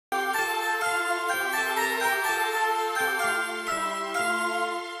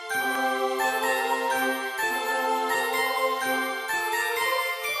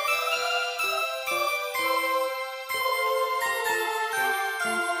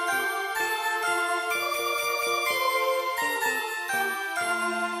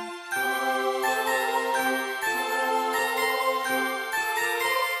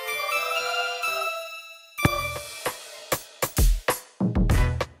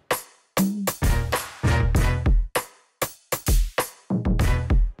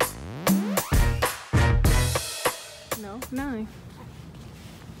9.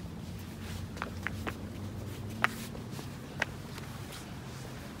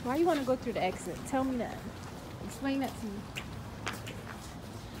 Why you want to go through the exit? Tell me that. Explain that to me.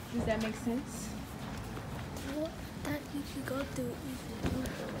 Does that make sense? Well, that you should go through easy.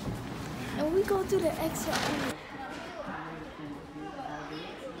 And we go through the exit.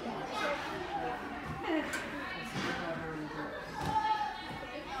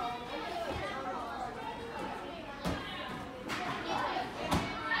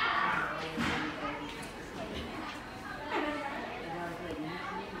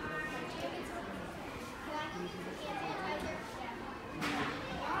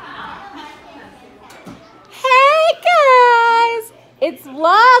 It's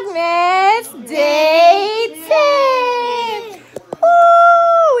Vlogmas Day 10.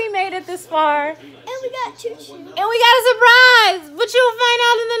 Woo! We made it this far. And we got choo-choo. And we got a surprise, but you'll find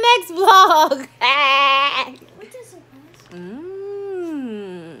out in the next vlog. What's a surprise?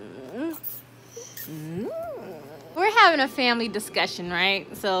 We're having a family discussion, right?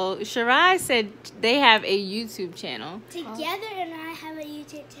 So Shirai said they have a YouTube channel. Together, and I have a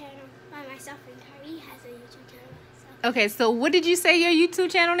YouTube channel by myself, and Kyrie has a YouTube channel by herself. Okay, so what did you say your YouTube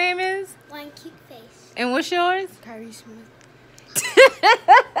channel name is? One Cute Face. And what's yours? Kyrie Smith.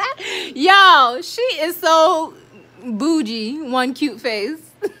 Yo, she is so bougie. One Cute Face.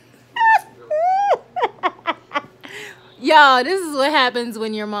 Yo, this is what happens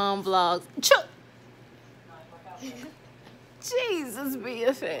when your mom vlogs. Jesus, be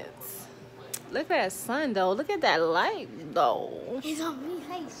offense. Look at that sun, though. Look at that light, though. It's on my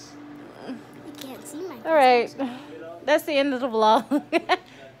face. You can't see my face. All right. That's the end of the vlog.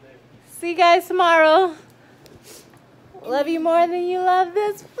 See you guys tomorrow. Love you more than you love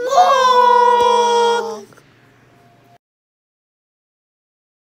this vlog.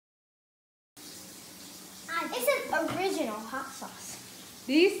 This is original hot sauce.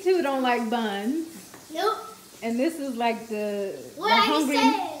 These two don't like buns. Nope. And this is like the hungry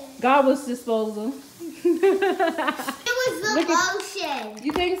garbage disposal. It was the lotion.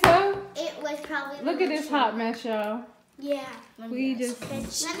 You think so? It was probably Look at this hot mess, y'all. Yeah. We just... Let me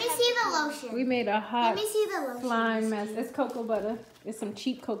see the lotion. We made a hot Let me see the lotion. slime mess. It's cocoa butter. It's some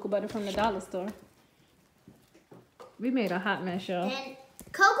cheap cocoa butter from the dollar store. We made a hot mess, y'all. And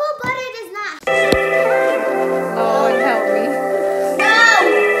cocoa butter does not... Lord, help me. No!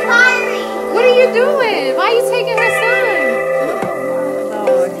 Kyrie! What are you doing? Why are you taking her son?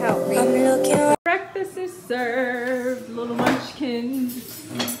 Lord, help me. Breakfast is served, little munchkins.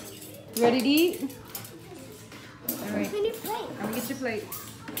 You ready to eat? All right. When you play. I'm gonna get your plate.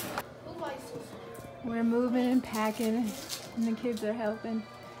 We're moving and packing, and the kids are helping.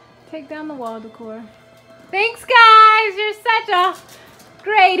 Take down the wall decor. Thanks, guys. You're such a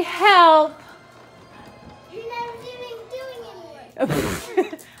great help. You're never doing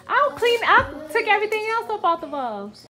anything. I took everything else up off the walls.